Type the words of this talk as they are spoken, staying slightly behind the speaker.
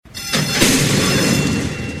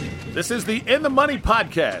This is the In the Money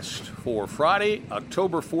podcast for Friday,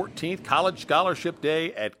 October 14th, College Scholarship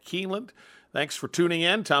Day at Keeneland. Thanks for tuning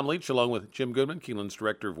in. Tom Leach along with Jim Goodman, Keeneland's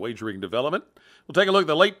Director of Wagering Development. We'll take a look at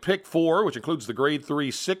the late pick 4, which includes the grade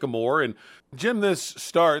 3 Sycamore. And Jim, this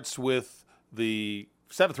starts with the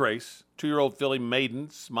 7th race, 2-year-old filly Maiden,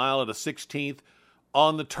 Smile at a 16th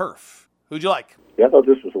on the turf. Who'd you like? Yeah, I thought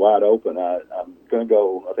this was wide open. I'm going to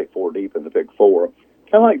go, I think, 4 deep in the pick 4. Kind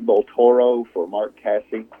of like Voltoro for Mark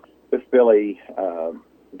Casse. This filly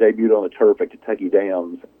debuted on the turf at Kentucky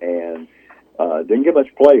Downs and didn't get much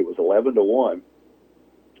play. It was 11-1,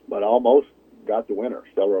 but almost got the winner,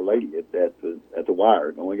 Stellar Lady, at the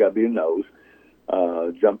wire. Only got beat in nose.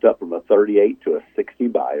 Jumped up from a 38 to a 60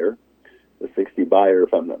 buyer. The 60 buyer,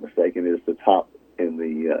 if I'm not mistaken, is the top in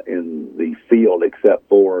the field, except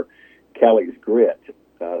for Callie's Grit,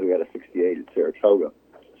 who had a 68 at Saratoga.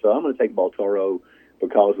 So I'm going to take Voltoro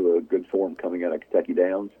because of the good form coming out of Kentucky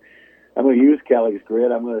Downs. I'm going to use Callie's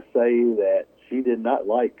Grit. I'm going to say that she did not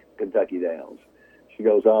like Kentucky Downs. She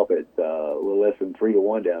goes off at a little less than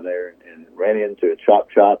 3-1 down there and ran into Chop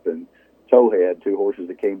and Towhead, 2 horses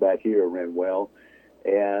that came back here and ran well.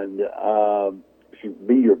 And she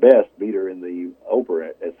beat her in the Oprah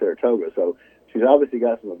at Saratoga. So she's obviously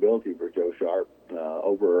got some ability for Joe Sharp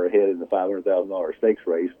over her head in the $500,000 stakes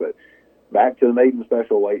race. But back to the maiden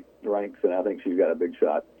special weight ranks, and I think she's got a big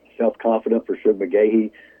shot. Self-confident for Shug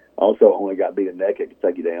McGahee. Also only got beat a neck at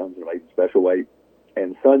Kentucky Downs in the maiden special weight.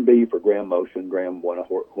 And Sunbee for Graham Motion. Graham won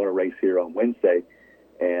a race here on Wednesday.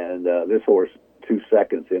 And this horse, 2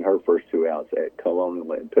 seconds in her first 2 outs at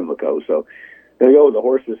Colonial and Pimlico. So there you go with the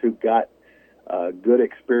horses who've got good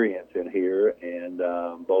experience in here. And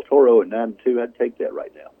Voltoro at 9-2, I'd take that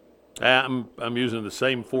right now. I'm using the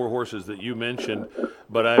same 4 horses that you mentioned,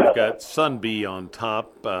 but I've got Sunbee on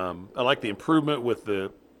top. I like the improvement with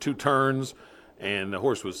the 2 turns, and the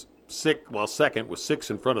horse was second was 6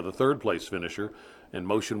 in front of the 3rd place finisher, and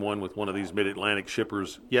Motion won with one of these Mid-Atlantic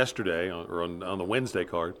shippers yesterday or on the Wednesday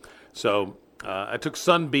card. So I took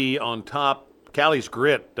Sunbee on top. Callie's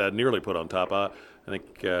Grit nearly put on top. I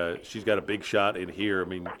think she's got a big shot in here. I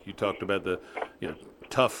mean, you talked about the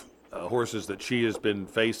tough horses that she has been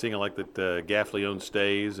facing. I like that Gaffleone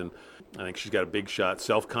stays, and I think she's got a big shot.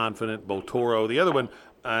 Self-confident, Voltoro. The other one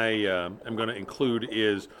I am going to include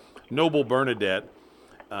is Noble Bernadette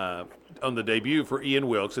on the debut for Ian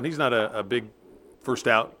Wilkes, and he's not a big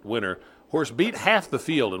first-out winner. Horse beat half the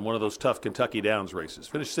field in one of those tough Kentucky Downs races.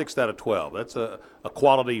 Finished 6th out of 12. That's a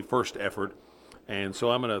quality first effort, and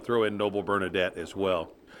so I'm going to throw in Noble Bernadette as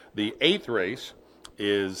well. The 8th race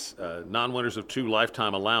is non-winners of 2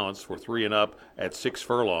 lifetime allowance for 3 and up at 6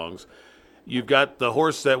 furlongs. You've got the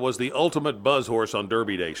horse that was the ultimate buzz horse on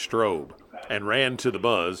Derby Day, Strobe, and ran to the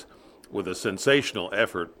buzz with a sensational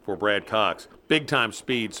effort for Brad Cox. Big-time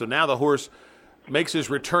speed. So now the horse makes his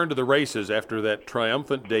return to the races after that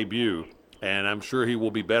triumphant debut, and I'm sure he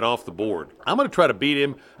will be bet off the board. I'm going to try to beat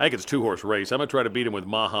him. I think it's a 2-horse race. I'm going to try to beat him with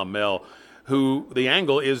Mahamel, who the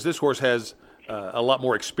angle is this horse has a lot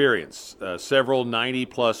more experience. Several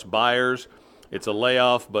 90-plus buyers. It's a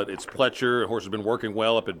layoff, but it's Pletcher. The horse has been working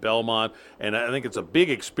well up at Belmont, and I think it's a big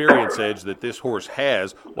experience edge that this horse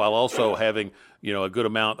has, while also having a good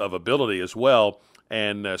amount of ability as well.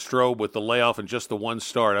 And Strobe with the layoff and just the 1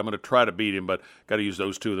 start, I'm going to try to beat him, but got to use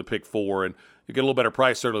those 2 in the pick 4. And you get a little better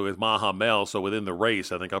price certainly with Mahamel. So within the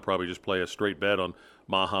race, I think I'll probably just play a straight bet on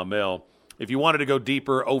Mahamel. If you wanted to go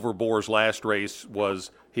deeper, Overbore's last race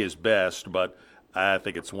was his best, but I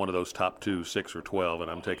think it's one of those top 2, 6 or 12, and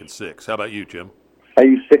I'm taking 6. How about you, Jim? I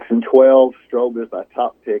use 6 and 12. Strobe is my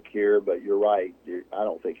top pick here, but you're right. I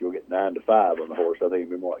don't think you'll get 9-5 on the horse. I think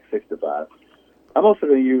it'll be more like 6-5. I'm also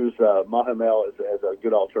going to use Mahamel as a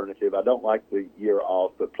good alternative. I don't like the year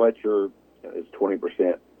off, but Pletcher is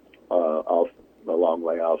 20% off the long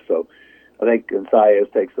layoff. So I think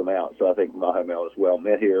Saez takes them out. So I think Mahamel is well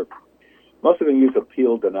met here. I'm also going to use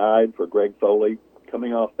Appeal Denied for Greg Foley,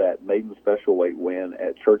 coming off that maiden special weight win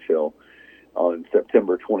at Churchill on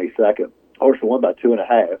September 22nd. Horse won by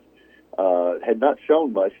 2.5. Had not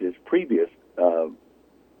shown much in his previous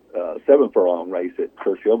 7-furlong race at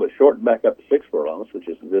Churchill, but shortened back up to 6 furlongs, which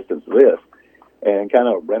is the distance of this, and kind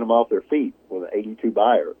of ran them off their feet with an 82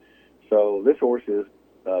 buyer. So this horse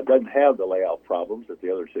doesn't have the layoff problems that the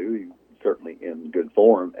other 2. He's certainly in good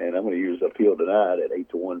form, and I'm going to use Appeal Denied at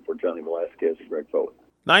 8-1 for Johnny Velasquez and Greg Foley.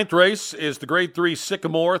 9th race is the grade 3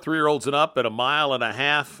 Sycamore, 3-year-olds and up at 1.5 miles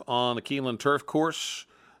on the Keeneland Turf Course.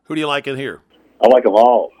 Who do you like in here? I like them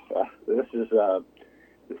all. This is,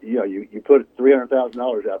 you put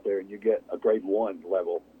 $300,000 out there and you get a grade 1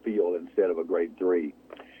 level field instead of a grade 3.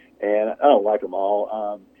 And I don't like them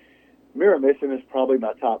all. Mirror Mission is probably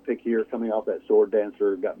my top pick here, coming off that Sword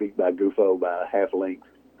Dancer, got beat by Gufo by a half length,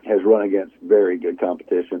 has run against very good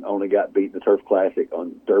competition, only got beat in the Turf Classic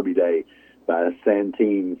on Derby Day by a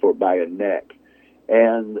Santine by a neck.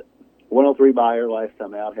 And 103 buyer last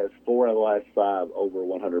time out, has 4 out of the last 5 over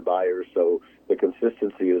 100 buyers, so the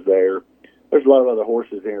consistency is there. There's a lot of other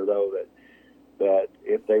horses here, though, that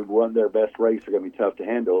if they run their best race are going to be tough to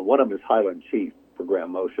handle. One of them is Highland Chief for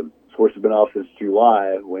Graham Motion. This horse has been off since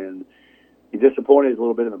July when he disappointed a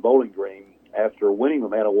little bit in the Bowling Green after winning the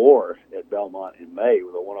Man of War at Belmont in May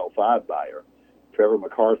with a 105 buyer. Trevor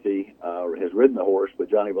McCarthy has ridden the horse, but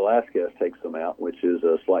Johnny Velasquez takes him out, which is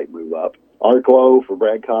a slight move up. Arclo for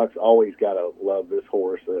Brad Cox, always got to love this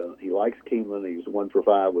horse. He likes Keeneland. He's 1 for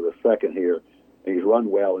 5 with a second here. And he's run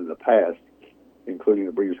well in the past, including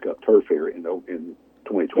the Breeders' Cup Turf here in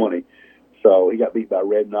 2020. So he got beat by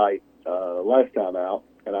Red Knight last time out,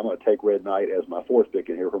 and I'm going to take Red Knight as my 4th pick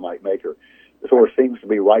in here for Mike Maker. This horse seems to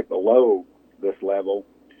be right below this level.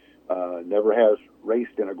 Never has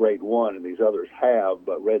raced in a Grade 1, and these others have,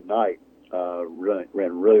 but Red Knight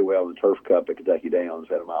ran really well in the Turf Cup at Kentucky Downs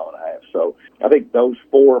at 1.5 miles. So I think those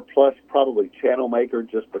 4 plus probably Channel Maker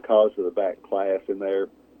just because of the back class in there.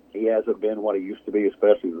 He hasn't been what he used to be,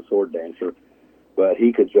 especially the Sword Dancer, but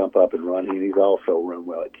he could jump up and run. He's also run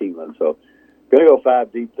well at Keeneland. So going to go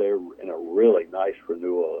 5 deep there in a really nice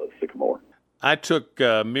renewal of Sycamore. I took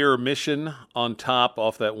Mirror Mission on top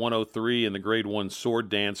off that 103 in the Grade 1 Sword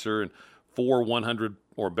Dancer, and 4 100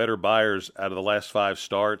 or better buyers out of the last 5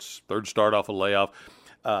 starts, 3rd start off a layoff.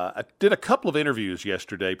 I did a couple of interviews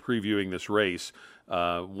yesterday previewing this race.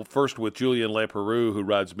 First with Julian Leperoux, who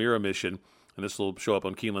rides Mirror Mission, and this will show up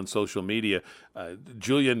on Keeneland social media.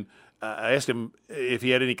 Julian, I asked him if he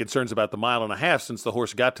had any concerns about the 1.5 miles since the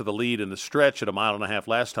horse got to the lead in the stretch at 1.5 miles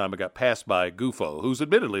last time. It got passed by Gufo, who's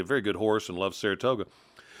admittedly a very good horse and loves Saratoga.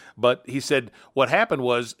 But he said what happened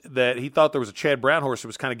was that he thought there was a Chad Brown horse that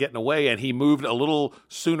was kind of getting away, and he moved a little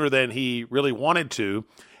sooner than he really wanted to,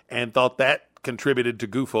 and thought that contributed to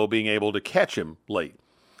Gufo being able to catch him late.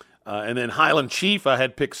 And then Highland Chief I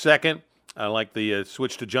had picked second. I like the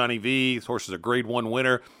switch to Johnny V. This horse is a Grade 1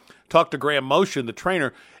 winner. Talked to Graham Motion, the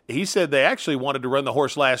trainer. He said they actually wanted to run the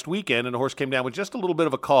horse last weekend, and the horse came down with just a little bit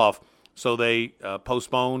of a cough, so they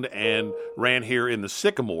postponed and ran here in the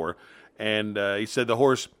Sycamore. And he said the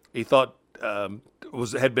horse, he thought,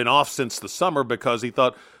 had been off since the summer because he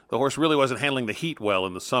thought the horse really wasn't handling the heat well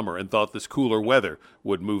in the summer and thought this cooler weather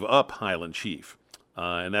would move up Highland Chief.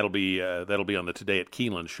 And that'll be on the Today at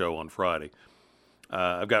Keeneland show on Friday.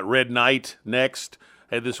 I've got Red Knight next.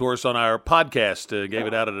 Had this horse on our podcast, gave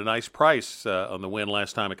it out at a nice price on the win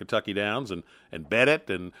last time at Kentucky Downs, and bet it.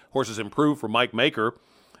 And horses improved for Mike Maker,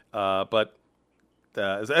 but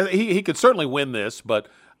he could certainly win this. But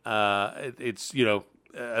it's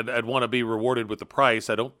I'd want to be rewarded with the price.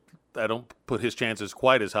 I don't put his chances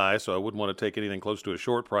quite as high, so I wouldn't want to take anything close to a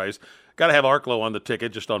short price. Got to have Arclo on the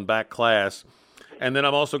ticket, just on back class, and then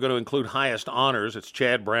I'm also going to include Highest Honors. It's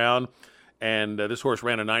Chad Brown. And this horse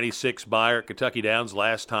ran a 96 buyer at Kentucky Downs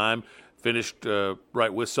last time, finished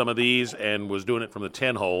right with some of these, and was doing it from the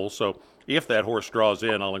 10 hole. So if that horse draws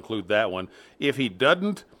in, I'll include that one. If he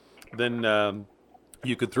doesn't, then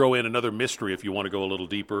you could throw in another mystery if you want to go a little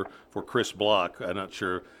deeper for Chris Block. I'm not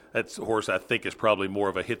sure. That's a horse I think is probably more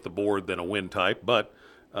of a hit the board than a win type. But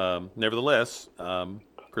nevertheless,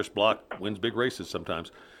 Chris Block wins big races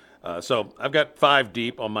sometimes. So I've got 5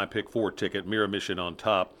 deep on my pick 4 ticket, Mirror Mission on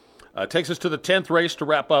top. Takes us to the 10th race to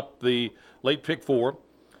wrap up the late pick 4.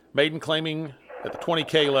 Maiden claiming at the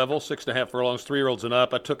 20K level, 6.5 furlongs, 3-year-olds and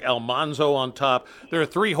up. I took Almanzo on top. There are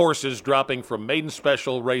 3 horses dropping from maiden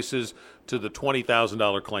special races to the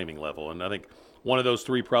 $20,000 claiming level, and I think one of those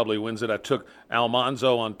 3 probably wins it. I took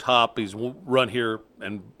Almanzo on top. He's run here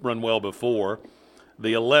and run well before.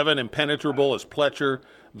 The 11, Impenetrable, is Pletcher.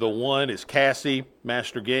 The 1 is Cassie,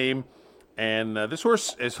 Master Game. And this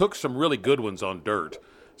horse has hooked some really good ones on dirt.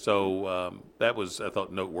 So that was, I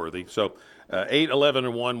thought, noteworthy. So 8, 11,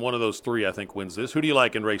 and 1, one of those 3, I think, wins this. Who do you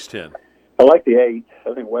like in race 10? I like the 8.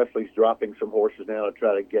 I think Wesley's dropping some horses now to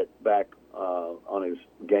try to get back on his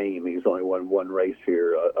game. He's only won 1 race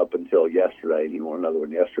here up until yesterday. He won another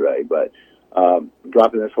one yesterday. But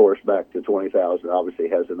dropping this horse back to 20,000 obviously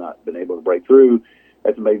has not been able to break through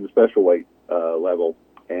at the maiden special weight level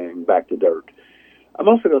and back to dirt. I'm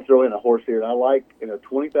also going to throw in a horse here, and I like, in a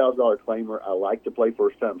 $20,000 claimer, I like to play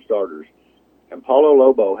first-time starters. And Paulo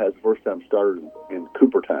Lobo has first-time starters in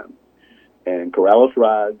Coopertown. And Corrales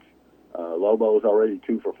rides. Lobo's already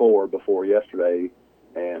 2 for 4 before yesterday.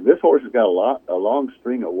 And this horse has got a long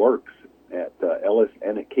string of works at Ellis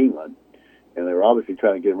and at Keeneland. And they were obviously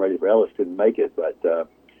trying to get him ready for Ellis, didn't make it. But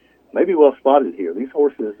maybe well spotted here. These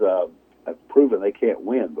horses have proven they can't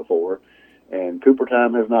win before, and Cooper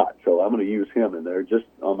Time has not. So I'm going to use him in there just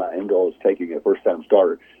on my end goal is taking a first-time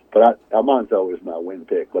starter. But Almanzo is my win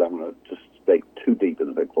pick, but I'm going to just stay too deep in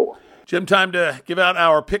the Big Four. Jim, time to give out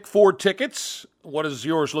our Pick 4 tickets. What does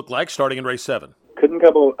yours look like starting in race 7? Couldn't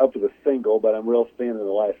come up with a single, but I'm real thin in the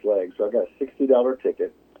last leg. So I got a $60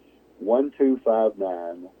 ticket, 1, 2, 5,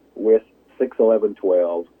 9, with 6, 11,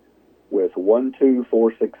 12, with 1, 2,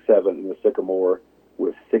 4, 6, 7 in the Sycamore,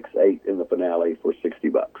 with 6, 8 in the finale for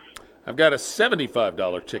 $60. I've got a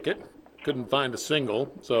 $75 ticket. Couldn't find a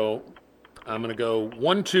single, so I'm going to go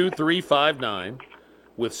 1, 2, 3, 5, 9,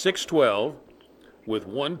 with 6, 12, with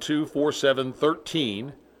 1, 2, 4, 7,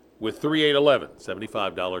 13, with 3, 8, 11.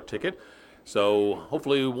 $75 ticket. So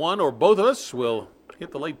hopefully one or both of us will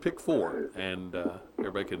hit the late Pick 4, and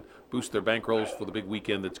everybody can boost their bankrolls for the big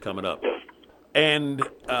weekend that's coming up. And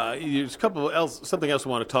there's something else I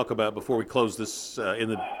want to talk about before we close this in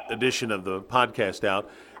the edition of the podcast out.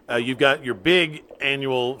 You've got your big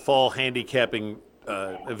annual fall handicapping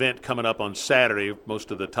event coming up on Saturday. Most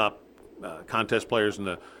of the top contest players in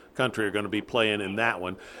the country are going to be playing in that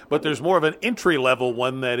one. But there's more of an entry-level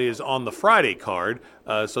one that is on the Friday card.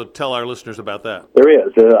 So tell our listeners about that. There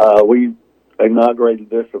is. We inaugurated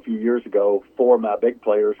this a few years ago for my big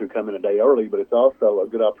players who come in a day early, but it's also a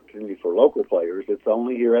good opportunity for local players. It's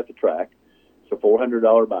only here at the track. It's a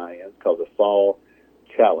 $400 buy-in. It's called the Fall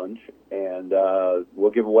Challenge, and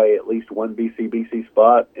we'll give away at least one BCBC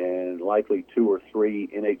spot and likely 2 or 3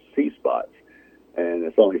 NHC spots. And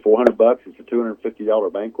it's only $400. It's a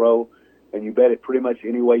 $250 bankroll, and you bet it pretty much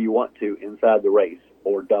any way you want to inside the race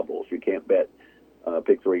or doubles. You can't bet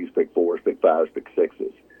pick 3s, pick 4s, pick 5s, pick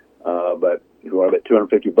 6s. But if you want to bet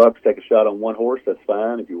 $250, take a shot on one horse, that's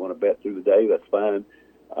fine. If you want to bet through the day, that's fine.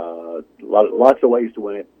 Lots of ways to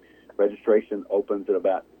win it. Registration opens at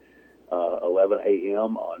about 11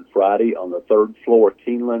 a.m. on Friday on the 3rd floor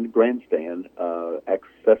Keeneland Grandstand,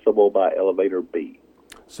 accessible by Elevator B.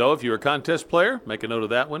 So if you're a contest player, make a note of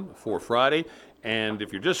that one for Friday. And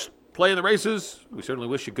if you're just playing the races, we certainly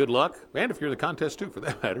wish you good luck. And if you're in the contest, too, for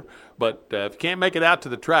that matter. But if you can't make it out to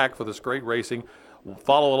the track for this great racing,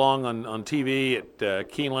 follow along on TV at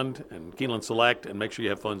Keeneland and Keeneland Select, and make sure you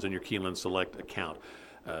have funds in your Keeneland Select account.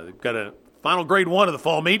 They've got a final grade 1 of the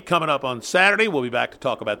fall meet coming up on Saturday. We'll be back to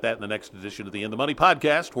talk about that in the next edition of the In the Money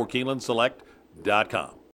podcast for KeenelandSelect.com.